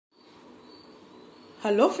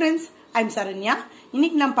Hello friends, I'm Saranya.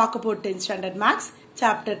 இன்னைக்கு நாம் பார்க்க போற 10th standard maths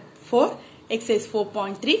chapter 4 exercise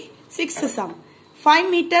 4.3 6th sum. 5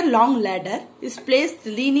 meter long ladder is placed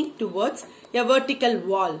leaning towards a vertical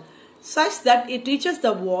wall such that it reaches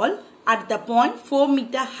the wall at the point 4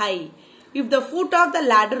 meter high. If the foot of the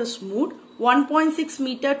ladder is moved 1.6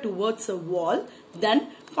 meter towards the wall, then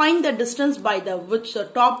find the distance by which the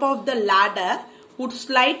top of the ladder would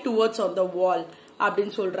slide towards on the wall.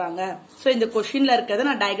 அப்படின்னு சொல்றாங்க. So இந்த क्वेश्चनல இருக்கத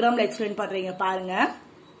நான் டயகிராம்ல explain பண்றேங்க பாருங்க.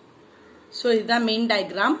 So இதுதான் main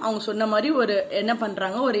diagram. அவங்க சொன்ன மாதிரி ஒரு என்ன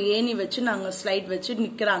பண்றாங்க, ஒரு ஏணி வச்சு நாங்க ஸ்லைட் வச்சு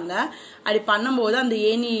நிக்கறாங்க. அப்படி பண்ணும்போது அந்த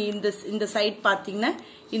ஏணி இந்த சைடு பாத்தீங்கன்னா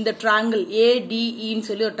இந்த ட்ரையாங்கிள் ADE ன்னு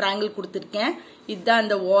சொல்லி ஒரு ட்ரையாங்கிள் கொடுத்திருக்கேன். இதுதான்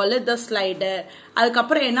அந்த வால், இந்த ஸ்லைடர்.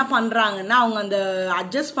 அதுக்கப்புறம் என்ன பண்றாங்கன்னா அவங்க அந்த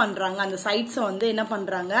அட்ஜஸ்ட் பண்றாங்க. அந்த சைட்ஸ வந்து என்ன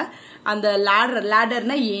பண்றாங்க, அந்த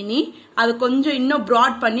லேடர்னா ஏணி அது கொஞ்சம் இன்னும்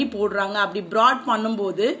ப்ராட் பண்ணி போடுறாங்க. அப்படி ப்ராட்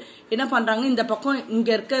பண்ணும்போது என்ன பண்றாங்க, இந்த பக்கம் இங்க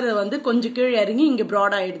இருக்கிறது வந்து கொஞ்சம் கீழே இறங்கி இங்க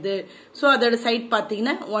ப்ராட் ஆயிடுது. சோ அதோட சைட்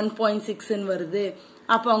பாத்தீங்கன்னா 1.6 வருது.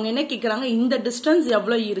 அப்ப அவங்க என்ன கேக்குறாங்க, இந்த டிஸ்டன்ஸ்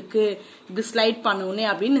எவ்வளவு இருக்கு இப்படி ஸ்லைட் பண்ணவுனே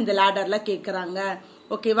அப்படின்னு இந்த லேடர்ல கேக்குறாங்க.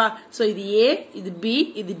 ஓகேவா? சோ இது A, இது B,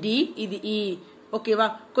 இது D, இது E. ஓகேவா?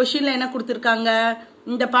 क्वेश्चनல என்ன கொடுத்திருக்காங்க,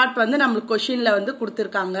 இந்த பார்ட் வந்து நம்மளுக்கு क्वेश्चनல வந்து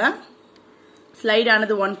கொடுத்திருக்காங்க. ஸ்லைட்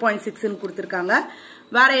ஆனது 1.6 ன்னு கொடுத்திருக்காங்க.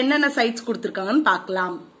 வேற என்னென்ன சைட்ஸ் கொடுத்திருக்காங்கன்னு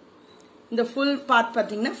பார்க்கலாம். இந்த ஃபுல் பார்ட்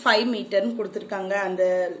பாத்தீங்கன்னா 5 மீட்டர்னு கொடுத்திருக்காங்க. அந்த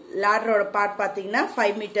லேடரோட பார்ட் பாத்தீங்கன்னா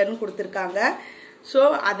 5 மீட்டர்னு கொடுத்திருக்காங்க. சோ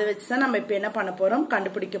அதை வச்சுதான் நம்ம இப்ப என்ன பண்ண போறோம்,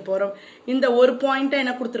 கண்டுபிடிக்க போறோம். இந்த ஒரு பாயிண்ட்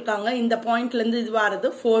என்ன கொடுத்திருக்காங்க, இந்த பாயிண்ட்ல இருந்து இது வரது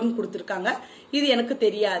 4 கொடுத்திருக்காங்க. இது எனக்கு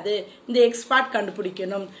தெரியாது, இந்த எக்ஸ் பார்ட்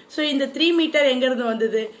கண்டுபிடிக்கணும். சோ இந்த 3 மீட்டர் எங்க இருந்து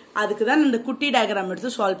வந்தது, அதுக்கு தான் இந்த குட்டி டயகிராம்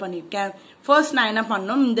எடுத்து சால்வ் பண்ணிருக்கேன். ஃபர்ஸ்ட் நான் என்ன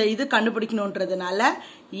பண்ணணும், இந்த இது கண்டுபிடிக்கணும்ன்றதுனால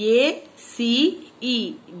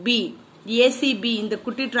ACB இந்த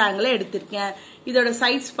குட்டி ட்ரையாங்கிள் எடுத்திருக்கேன். இதோட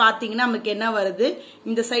சைட்ஸ் பாத்தீங்கன்னா நமக்கு என்ன வருது,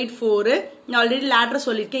 இந்த சைட் 4. நான் ஆல்ரெடி லேடர்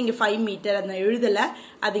சொல்லிருக்கேன், இங்க 5 மீட்டர். அதை நான் எழுதல,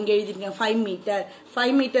 அது இங்க எழுதிருக்கேன் 5 மீட்டர்.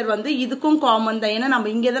 5 மீட்டர் வந்து இதுக்கும் காமன் தான், ஏன்னா நம்ம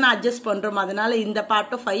இங்க தானே அட்ஜஸ்ட் பண்றோம். அதனால இந்த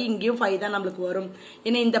பார்ட்டும் 5, இங்கேயும் 5 தான் நம்மளுக்கு வரும்.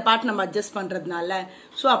 ஏன்னா இந்த பார்ட் நம்ம அட்ஜஸ்ட் பண்றதுனால.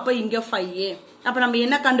 சோ அப்ப இங்க 5. அப்ப நம்ம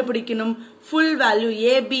என்ன கண்டுபிடிக்கணும், ஃபுல் வேல்யூ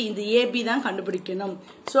AB, இந்த AB தான் கண்டுபிடிக்கணும்.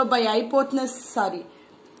 So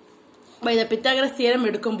by the Pythagoras theorem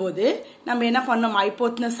எடுக்கும்போது நம்ம என்ன பண்ணோம்,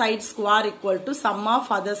 hypotenuse side square equal to sum of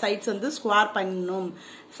other sides வந்து ஸ்கொயர் பண்ணணும்,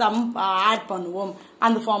 சம் ஆட் பண்ணுவோம்.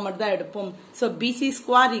 அந்த ஃபார்மட் தான் எடுப்போம். So BC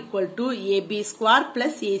square equal to AB square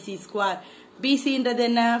plus AC square. BC ன்றது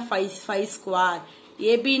என்ன, 5 square.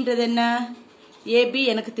 AB ன்றது என்ன, AB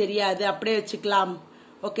எனக்கு தெரியாது, அப்படியே வச்சுக்கலாம்.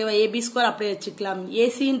 ஓகேவா? AB square அப்படியே வச்சுக்கலாம்.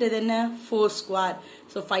 AC ன்றது என்ன, 4 square.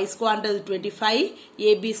 சோ 5 square ன்றது 25,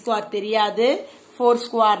 AB square தெரியாது, 4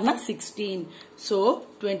 square na 16. So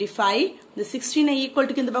 25, the 16 equal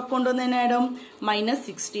to இந்த பக்கம் கொண்டு வந்து என்ன ஆயிடும்,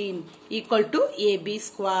 -16 equal to AB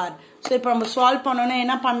square. So இப்போ நம்ம சால்வ் பண்ணோம்னா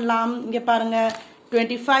என்ன பண்ணலாம், இங்க பாருங்க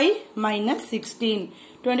 25 minus 16.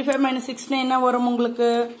 25 minus 16 என்ன வரும் உங்களுக்கு,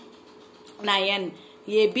 9.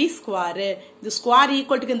 AB square. The square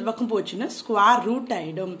equal to இந்த பக்கம் போச்சுன்னா square root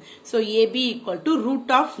ஆயிடும். So AB equal to root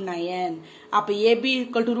of 9. அப்ப AB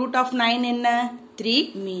equal to root of 9 என்ன, 3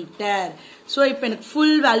 மீட்டர். சோ இப்போ எனக்கு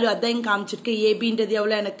ஃபுல் வேல்யூ அதான் காமிச்சிருக்கு. AB ன்றது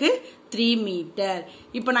எவ்வளவு, எனக்கு 3 மீட்டர்.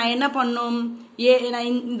 இப்போ நான் என்ன பண்ணும், நான்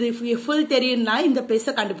இந்த ஃபுல் தெரியும்னா இந்த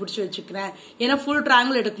பிளேஸை கண்டுபிடிச்சு வச்சுக்கிறேன். ஏன்னா ஃபுல்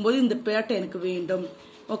ட்ரையாங்கிள் எடுக்கும்போது இந்த பேர்ட் எனக்கு வேண்டும்.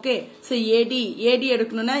 ஓகே? சோ AD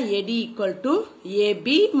எடுக்கணும்னா AD equal to AB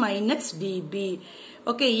minus DB.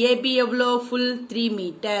 Okay? AB எவ்வளோ, ஃபுல் 3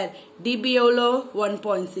 மீட்டர். DB எவ்வளோ,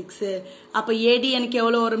 1.6. அப்ப AD எனக்கு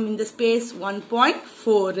எவ்வளோ வரும், இந்த ஸ்பேஸ்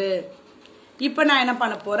 1.4. இப்ப நான் என்ன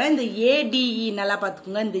பண்ண போறேன், இந்த ADE நல்லா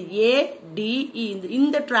பாத்துக்கோங்க. இந்த ADE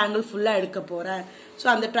இந்த ட்ரையாங்கிள் ஃபுல்லா எடுக்க போறேன். சோ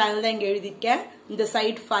அந்த ட்ரையாங்கிள் தான் இங்க எழுதிருக்கேன். இந்த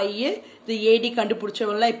சைடு 5, இந்த AD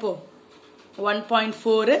கண்டுபிடிச்சவங்கள இப்போ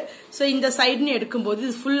 1.4. சோ இந்த சைடுன்னு எடுக்கும்போது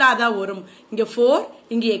இது ஃபுல்லா தான் வரும். இங்க 4,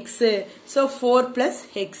 இங்க x. So 4 plus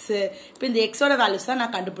x. இப்போ இந்த x ஓட வேல்யூஸ் தான்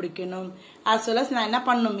நான் கண்டுபிடிக்கணும். as well as நான் என்ன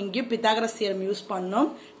பண்ணணும், இங்க Pythagoras theorem யூஸ் பண்ணனும்.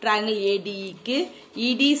 triangle ADE க்கு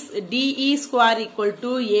DE square equal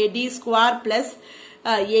to AD square plus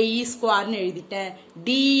AE square னு எழுதிட்டேன்.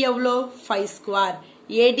 DE எவ்வளோ, 5 square.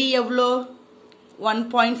 AD எவ்வளோ,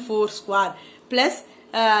 1.4 square plus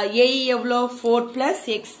AE எவ்வளோ, 4 plus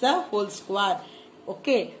x the whole square.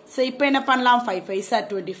 Okay? So இப்போ என்ன பண்ணலாம், 5 5 are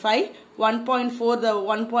 25,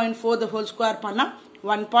 1.4 the whole square பண்ணா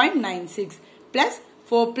 1.96 plus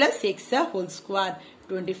 4 plus x the whole square.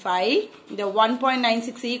 25, இந்த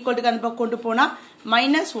 1.96 equal to அந்த பக்கம் கொண்டு போனா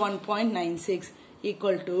minus 1.96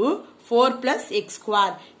 equal to 4 plus x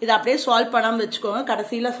square. இது அப்படியே சால்வ் பண்ணாம வச்சுக்கோங்க,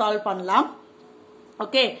 கடைசியில சால்வ் பண்ணலாம்.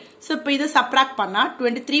 ஓகே ஸோ இப்போ இதை சப்ராக்ட் பண்ணா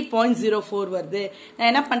 23.04 வருது. நான்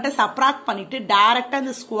என்ன பண்ணிட்டேன், சப்ராக்ட் பண்ணிட்டு டைரக்டா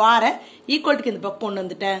இந்த ஸ்கொயரை ஈக்குவல்ட்டுக்கு இந்த பக்கம் கொண்டு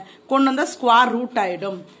வந்துட்டேன். கொண்டு வந்தா ஸ்கொயர் ரூட்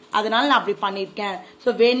ஆயிடும். அதனால நான் அப்படி பண்ணிருக்கேன். ஸோ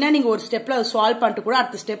வேணா நீங்க ஒரு ஸ்டெப்ல அதை சால்வ் பண்ணிட்டு கூட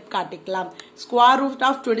அடுத்த ஸ்டெப் காட்டிக்கலாம். Square root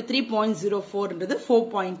of 23.04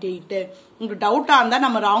 4.8. உங்களுக்கு டவுட்டா இருந்தா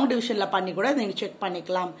நம்ம ராங் டிவிஷன்ல பண்ணி கூட நீங்க செக்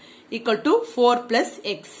பண்ணிக்கலாம். Equal to 4 plus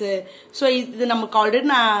X. So இது நமக்கு ஆல்ரெடி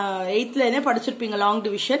நான் 8th இருந்தே படிச்சிருப்பீங்க லாங்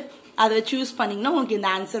டிவிஷன். அதை வச்சு யூஸ் பண்ணீங்கன்னா உங்களுக்கு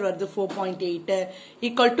இந்த ஆன்சர் வருது 4.8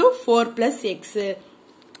 ஈக்குவல் டு 4 பிளஸ் எக்ஸ்.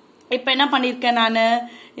 இப்ப என்ன பண்ணிருக்கேன், நான்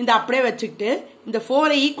இந்த அப்படியே வச்சுக்கிட்டு இந்த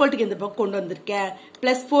 4 ஈக்குவல்ட்டுக்கு இந்த பக்கம் கொண்டு வந்திருக்கேன்.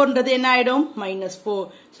 பிளஸ் 4ன்றது என்ன ஆயிடும், -4.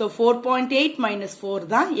 ஸோ 4.8 - 4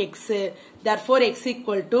 தான் X. therefore x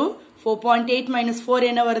equal to 4.8 - 4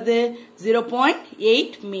 என்ன வருது,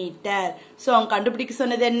 0.8 மீட்டர். ஸோ அவங்க கண்டுபிடிக்க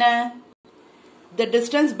சொன்னது என்ன, the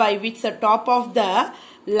distance by which the top of the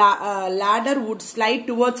ladder would slide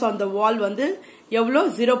towards on the wall வந்து எவ்வளோ,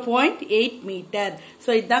 0.8 மீட்டர். ஸோ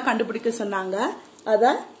இதுதான் கண்டுபிடிக்க சொன்னாங்க, அத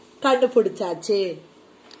கண்டுபிடிச்சாச்சு.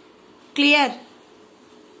 கிளியர்?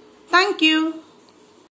 தேங்க்யூ.